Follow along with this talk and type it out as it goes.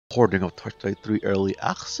recording of Torch3 early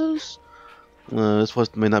access. This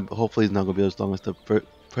was may not, hopefully, it's not gonna be as long as the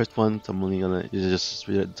first one. So I'm only gonna just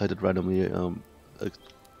decided randomly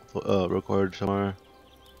record somewhere.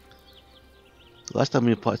 Last time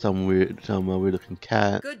we played some weird looking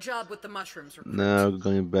cat. Good job with the mushrooms, recruit. Now we're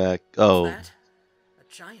going back. Oh, what's that?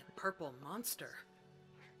 A giant purple monster.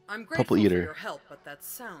 I'm grateful for your help, but that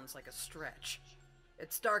sounds like a stretch.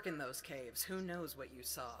 It's dark in those caves. Who knows what you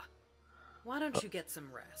saw? Why don't you get some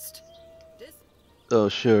rest? Oh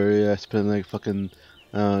sure, yeah. I spent like fucking,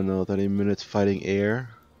 I don't know, 30 minutes fighting air,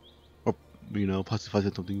 or possibly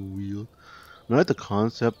fighting something weird. I like the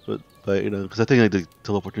concept, but because I think like the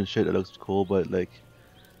teleporting shit, it looks cool, but like,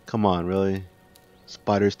 come on, really?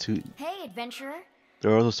 Spiders too. Hey, adventurer.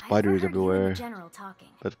 There are also spiders everywhere. The general talking.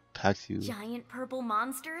 That attacks you. Giant purple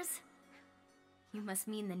monsters? You must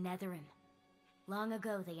mean the Netherim. Long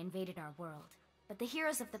ago, they invaded our world, but the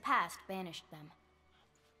heroes of the past banished them.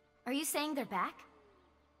 Are you saying they're back?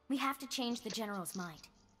 We have to change the general's mind.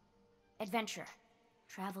 Adventurer,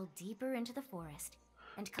 travel deeper into the forest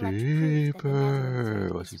and collect proof that the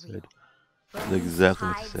Netherim what threat she is said. real. That's exactly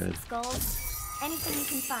what she said. Skulls, anything you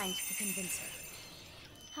can find to convince her.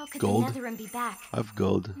 How could Gold? the Netherim be back? I've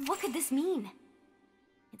gold. What could this mean?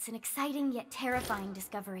 It's an exciting yet terrifying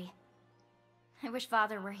discovery. I wish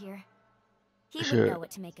Father were here. He would know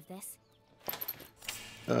what to make of this.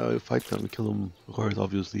 Fight them, kill them, of course,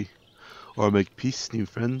 obviously. Or make peace, new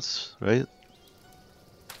friends, right?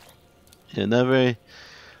 Yeah, not very...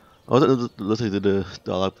 I wasn't listening to the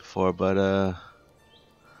dialogue before, but I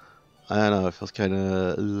don't know, it feels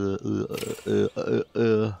kinda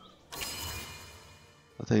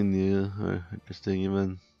nothing new or interesting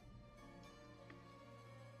even.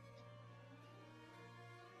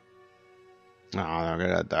 Oh, don't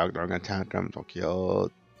get a dog, don't get tantrum, so cute.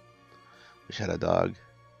 Wish I had a dog.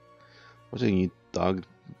 Watching you dog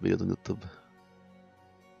videos on YouTube.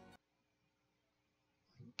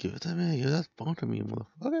 Give it to me, give that phone to me,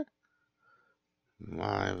 motherfucker.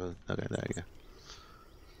 Okay, there you go.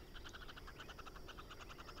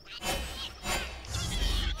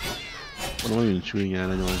 What am I even shooting at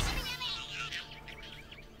anyway?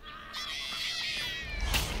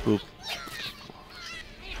 Boop.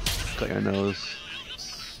 Cut your nose.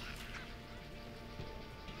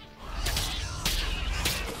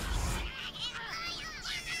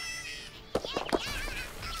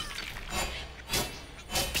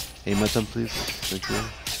 Aim at them, please. Thank you.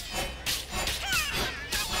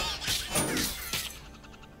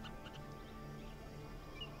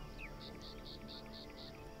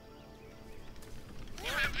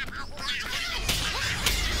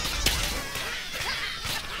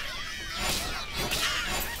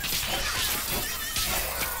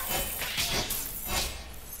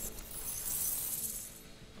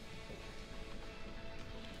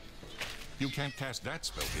 You can't cast that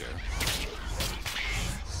spell here.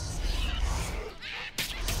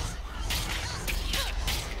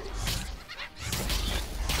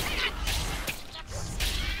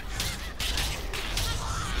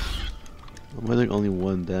 I'm getting only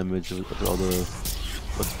 1 damage with all the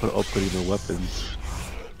let's put upgrading the weapons.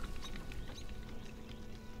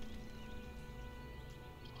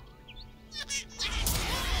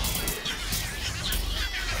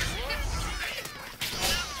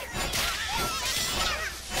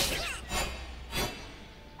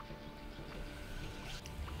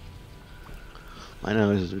 I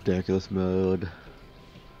know this is ridiculous mode.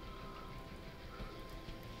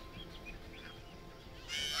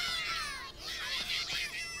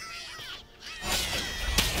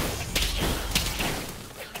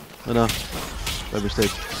 Oh no, by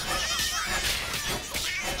mistake.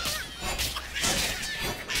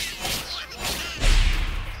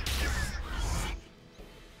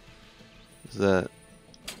 Is that?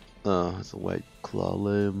 Oh, it's a white claw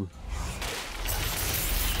limb.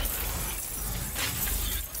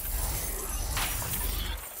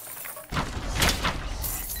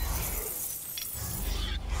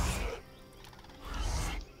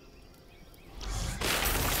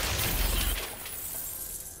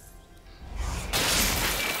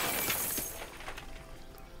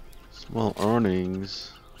 Small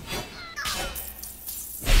earnings.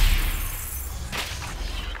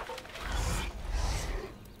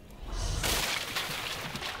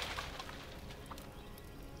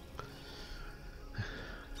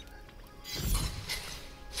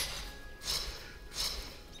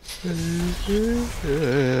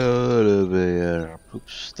 Poop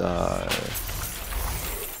star.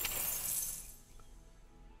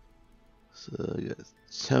 So yes,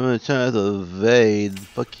 chance to evade.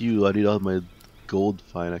 Fuck you! I need all my gold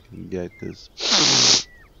fine I can get. Cause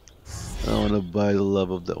I want to buy the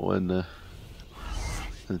love of that one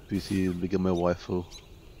NPC and become my waifu.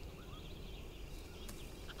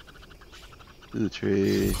 To the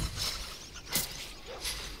tree.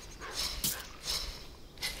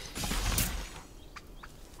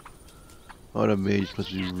 Oh, the mage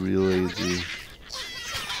must be real lazy.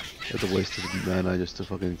 That's a waste of mana just to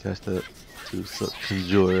fucking cast that to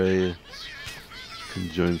conjure a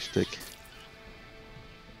conjuring stick.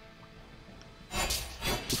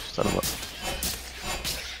 Oops, son of a.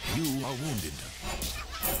 You are wounded.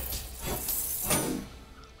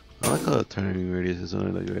 I like how the turning radius is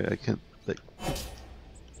only like right. I can't like.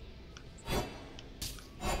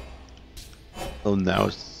 Oh, now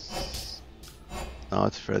it's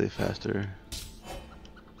fairly faster.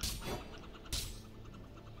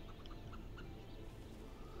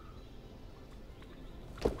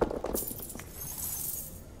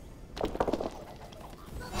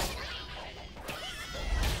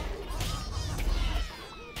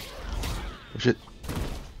 Oh shit!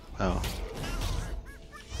 Oh.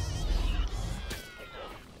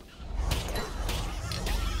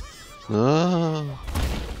 Oh.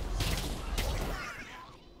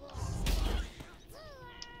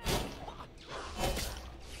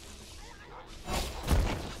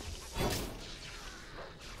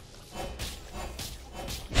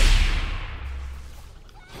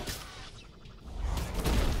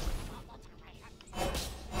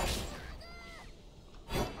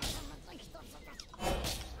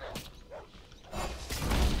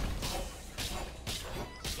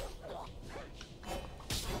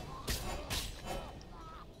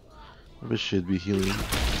 This should be healing.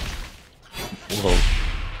 Whoa.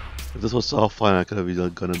 If this was offline, I could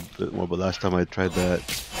have gone a bit more, but last time I tried that,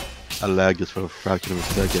 I lagged just for a fraction of a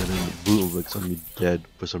second, and boom, like suddenly dead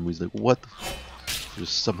for some reason. Like, what the f?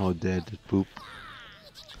 Just somehow dead, just poop.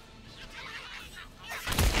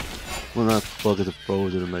 Well, not fuck, it's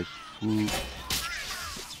frozen, and like, poop.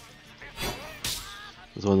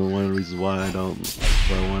 That's one of the reasons why I want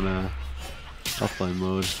offline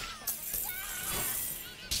mode.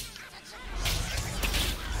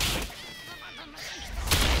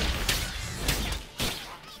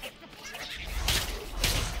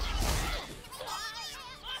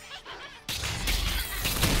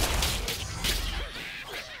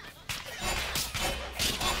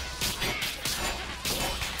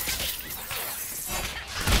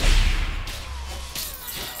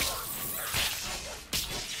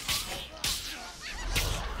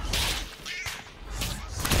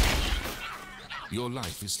 Your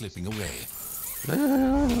life is slipping away.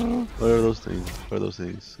 What are those things? What are those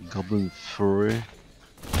things? Goblin furry?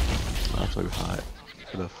 Oh, that's very hot.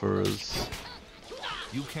 For the furs.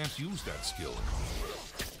 You can't use that skill.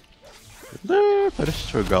 They're fetishes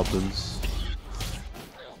for goblins.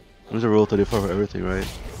 There's a rule 34 for everything, right?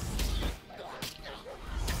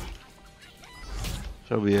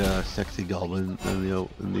 Should be a sexy goblin in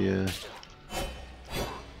the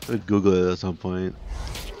I'll Google it at some point.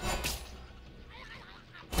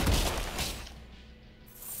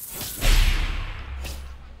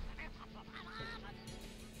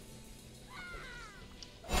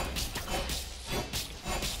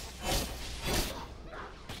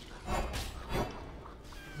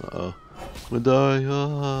 Uh-oh. I'm gonna die.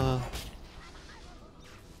 Ah.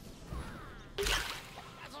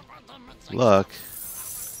 Luck.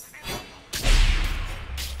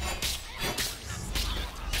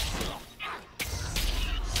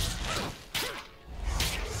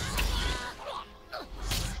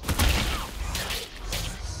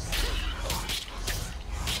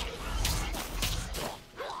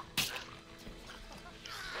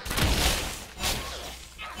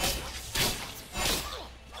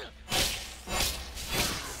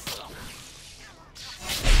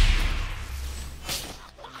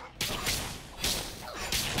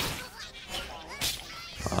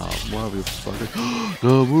 More of you fucker.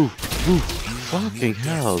 No, move! Move! Fucking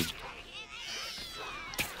hell!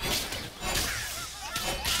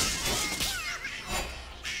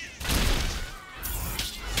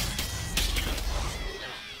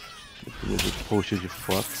 Just potions, you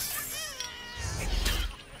fucks.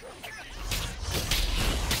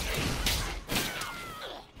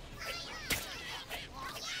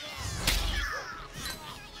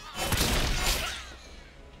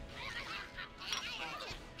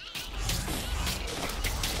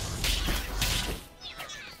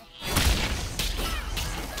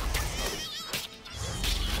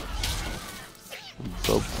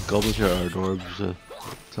 Goblins here are adorbs,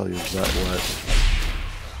 tell you that what.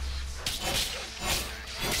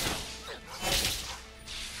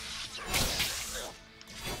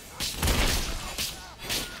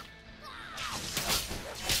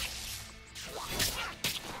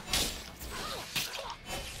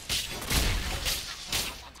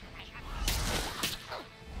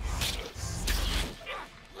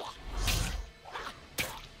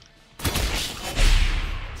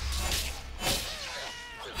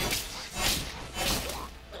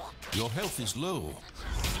 Your health is low.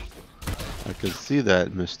 I can see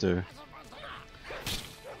that, mister.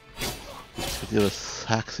 If you have a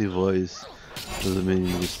sexy voice, doesn't mean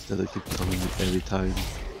you just have to keep telling me every time.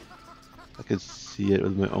 I can see it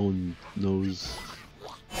with my own nose.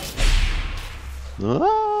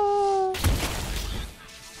 Ah!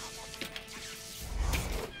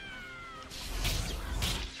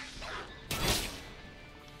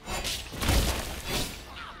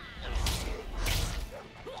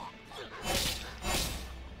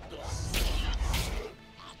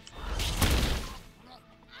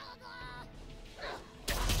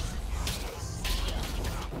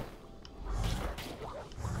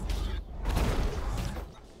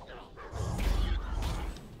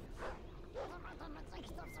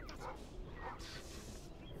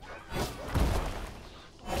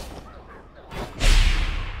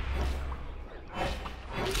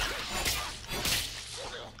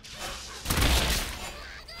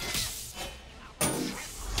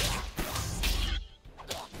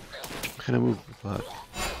 Can I move back?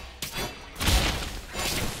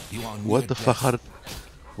 You are What near the fuck? death.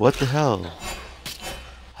 What the hell?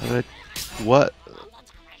 How did I... What?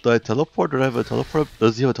 Do I teleport? Do I have a teleport?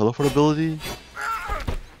 Does he have a teleport ability?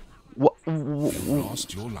 What? You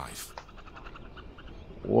lost your life.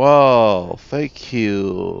 Wow, thank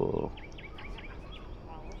you.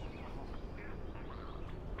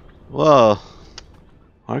 Well,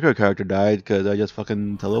 hardcore character died because I just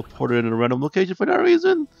fucking teleported in a random location for no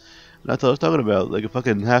reason. That's what I was talking about. Like a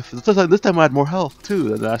fucking half. This time I had more health too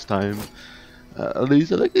than last time. At least,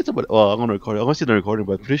 like, it's about. Well, I'm gonna record it. I'm gonna see the recording,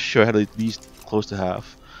 but I'm pretty sure I had at least close to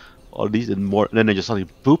half, or at least and more. And then I just suddenly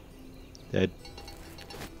boop, dead.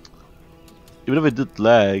 Even if it did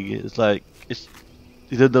lag, it's like it's.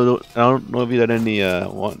 Even though I don't know if he did any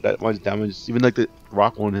that much damage. Even like the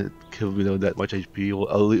rock one had killed me though that much HP. Well,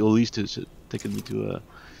 at least it's taken me to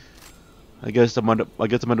I guess I might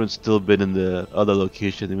have still been in the other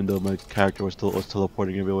location, even though my character was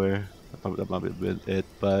teleporting everywhere. That might have been it,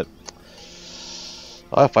 but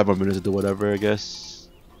I'll have 5 more minutes to do whatever. I guess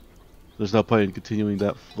there's no point in continuing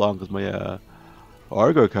that long because my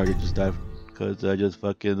Argo character just died because I just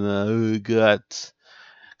fucking got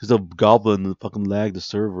because the goblin fucking lagged the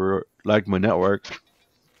server, lagged my network.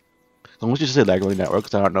 I want you to say lag my network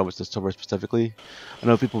because I don't know if it's the server specifically. I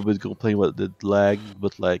know people have been complaining about the lag,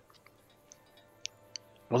 but like.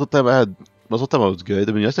 Most of the time most of the time I was good.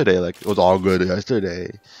 I mean, yesterday, like, it was all good yesterday.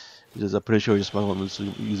 Because I'm pretty sure just my was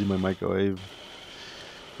using my microwave.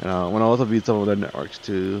 When I also beat some of their networks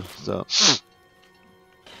too, so.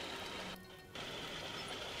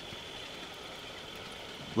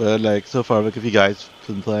 But, like, so far, like, if you guys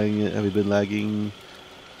been playing it, have you been lagging?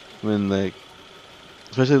 I mean, like,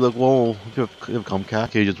 especially, like, well, you have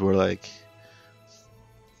Comcast pages where, like,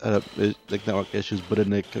 like network issues, but then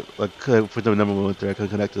like for the Neverwinter, I could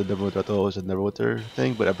connect to the Neverwinter. I thought it was a Neverwinter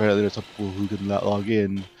thing, but apparently there's some people who can log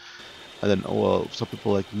in, and then some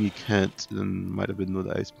people like me can't. And might have been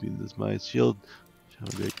the ice beam. This my shield.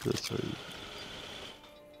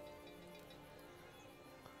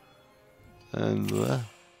 And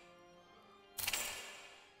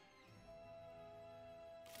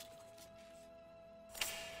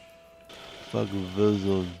fuck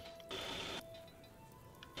Vision.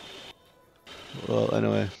 Well,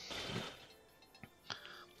 anyway,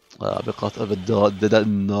 because of it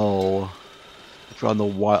didn't know. If you're on the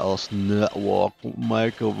wireless network,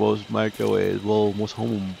 microwaves, well, most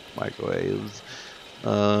home microwaves,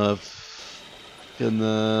 uh, can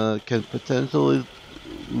potentially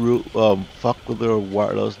fuck with your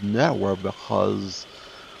wireless network because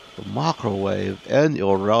the microwave and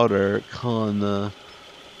your router can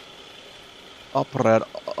operate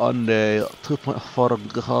on the 2.4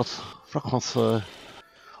 GHz frequency.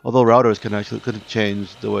 Although routers could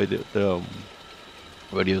change the way the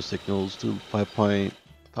radio signals to 5 point.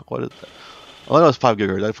 Fuck, what is that? Oh, that was 5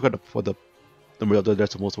 gigahertz. I forgot what the real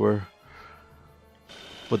decimals were.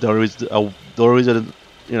 But the only reason,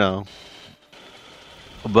 you know.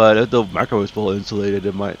 But if the microwave is well insulated,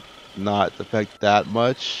 it might not affect that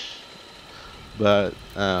much. But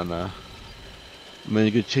I don't know. I mean,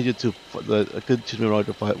 you could change it to I could change my router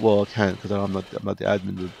to 5. Well, I can't because I'm not the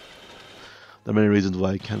admin. But there are many reasons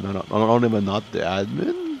why I can't. Not only am I not the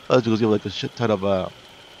admin, but because you have like a shit ton of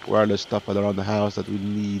wireless stuff around the house that we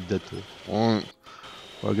need that 4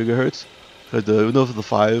 gigahertz. Because even though the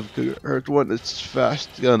 5 gigahertz one it's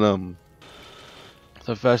fast and it's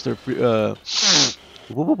a faster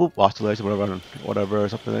oscillation, whatever,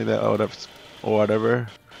 something like that, or whatever.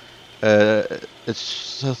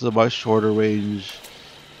 It's just a much shorter range,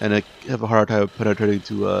 and it have a hard time penetrating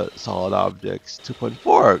to solid objects.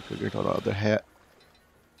 2.4 gigahertz on the other hand.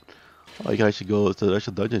 Oh, you can actually go to the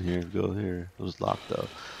actual dungeon here. Go here. It was locked though.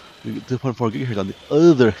 The point for get here on the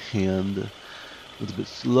other hand, it's a bit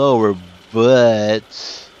slower,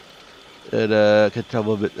 but it can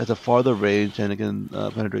travel a bit, has a farther range, and it can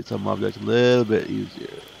penetrate some objects a little bit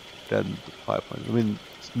easier than the 5 points. I mean,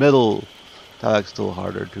 it's metal attack's still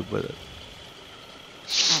harder too, but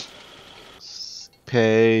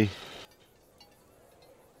pay.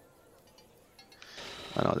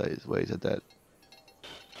 I know that is ways at that.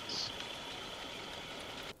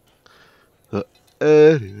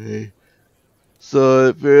 Anyway,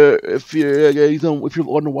 so if you're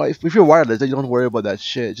on if you're wireless, then you don't worry about that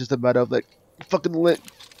shit. It's just a matter of like fucking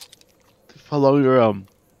how long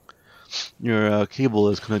your cable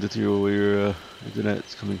is connected to where your internet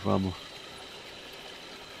is coming from.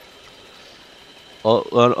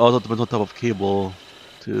 Also depends on type of cable,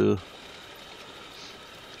 too.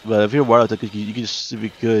 But if you're wireless, like, you can just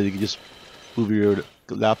be good. You can just move your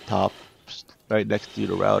laptop right next to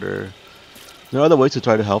the router. There are other ways to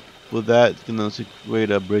try to help with that. You can also create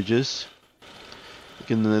bridges. You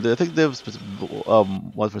can. I think they have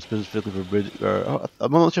one for specifically for bridge. Or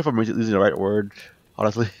I'm not sure if I'm using the right word.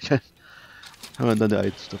 Honestly, I haven't done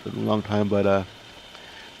that stuff in a long time. But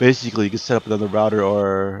basically, you can set up another router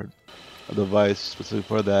or a device specifically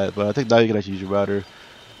for that. But I think now you can actually use your router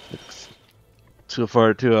to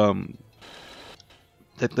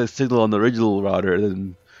take the signal on the original router and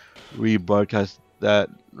then rebroadcast that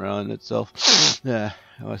around itself. Yeah,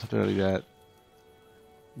 something like that.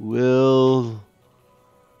 Will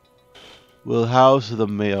house the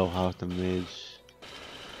male house the mage.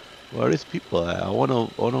 Where are these people at? I wanna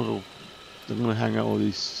they're gonna hang out with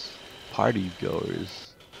these party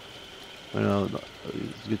goers. You know, you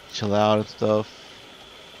could chill out and stuff.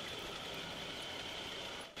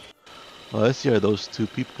 Well, let's see are those two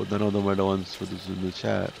people. None of them are the ones for this in the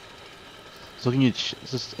chat. So can you it's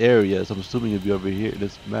this area, so I'm assuming it'd be over here in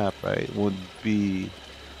this map, right? It wouldn't be.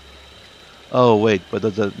 Oh wait, but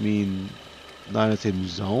does that mean not in the same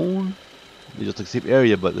zone? It's just like same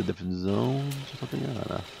area but a different zones or something? I don't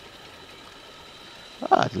know.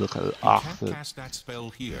 Ah, I have to look at it. You can't cast that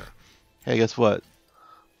spell here. Hey, guess what?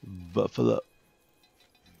 Buffalo.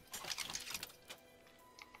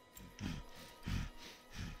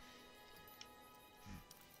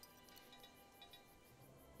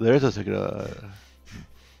 There's a second.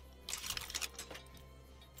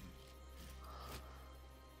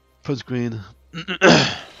 Print screen.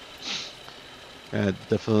 And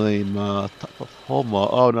definitely my top of homo.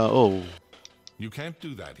 Oh no! Oh. You can't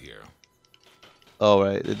do that here. Oh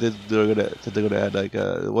right. They're gonna add like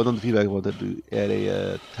one of the feedback wanted to add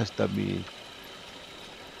a test dummy.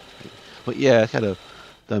 But yeah, it's kind of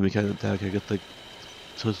dummy kind of attack. I guess like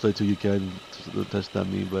translate to you can test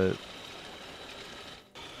dummy, but.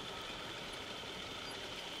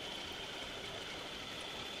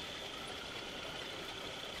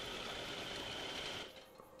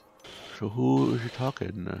 So who is he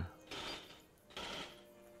talking?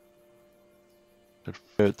 That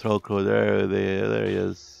fair Trollcrow there he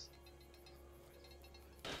is.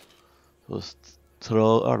 It was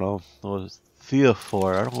Troll, I don't know, it was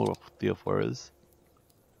Theophor, I don't know what Theophor is.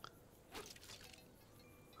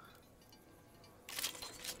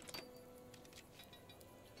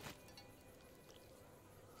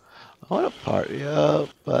 I want to party up,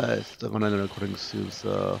 but I'm still gonna end the recording soon,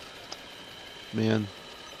 so, man.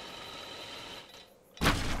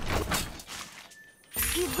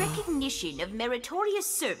 In recognition of meritorious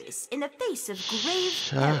service in the face of grave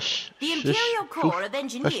peril, the Imperial Corps of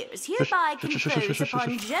Engineers hereby confers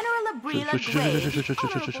upon General Abrila Gray.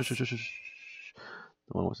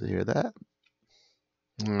 No one wants to hear that.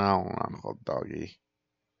 No, I'm a doggy.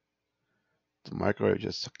 The microwave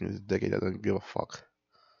just sucking his dick. He doesn't give a fuck.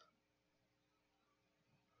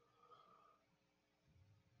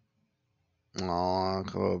 Oh,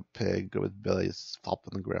 a pig with belly is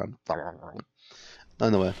flopping on the ground.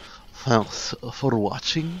 Anyway, thanks for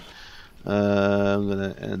watching. I'm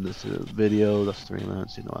gonna end this video. The stream I haven't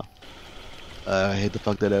seen in a while. I hate the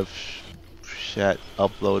fact that I've chat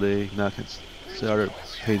uploading. Now I can start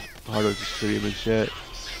pay harder to stream and shit.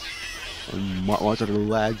 And much other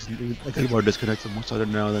lags. I get more disconnected much harder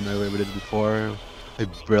now than I ever did before. I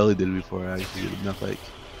barely did before. I actually did enough like.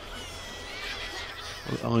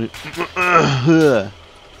 I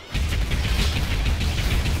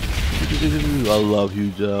love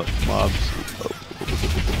huge mobs.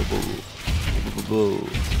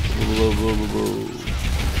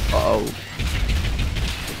 Oh.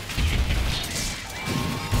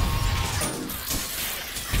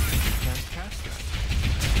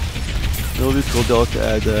 It would be cool though to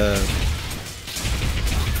add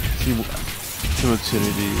team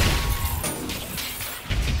activity.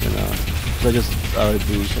 I guess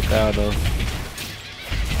boost. Like, I don't know.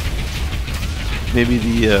 Maybe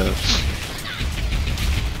the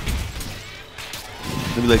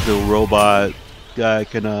maybe like the robot guy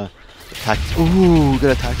can attack. Ooh, can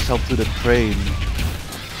attack himself to the train,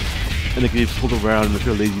 and it can be pulled around if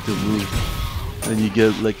you're lazy to move, and you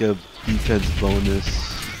get like a defense bonus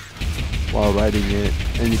while riding it,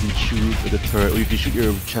 and you can shoot with a turret, or you can shoot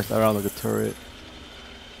your chest around like a turret.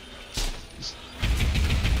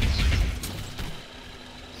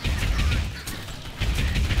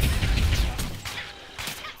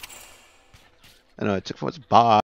 I know, it took so much. Bye.